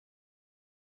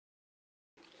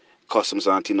Customs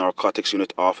Anti Narcotics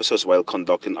Unit officers, while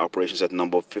conducting operations at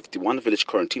number 51 Village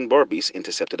Corentyne, Berbice,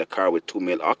 intercepted a car with 2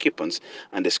 male occupants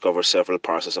and discovered several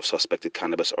parcels of suspected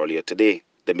cannabis earlier today.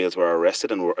 The males were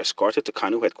arrested and were escorted to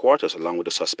Canu headquarters along with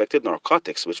the suspected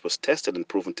narcotics, which was tested and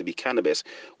proven to be cannabis,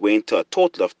 weighing to a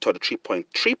total of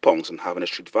 33.3 pounds and having a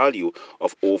street value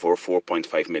of over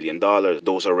 $4.5 million.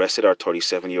 Those arrested are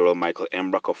 37-year-old Michael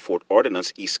Embrock of Fort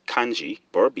Ordnance, East Kanji,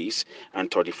 Berbice, and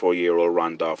 34-year-old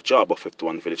Randolph Job of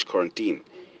 51 Village Corentyne.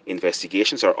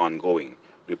 Investigations are ongoing.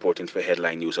 Reporting for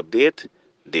Headline News Update,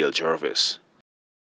 Dale Jarvis.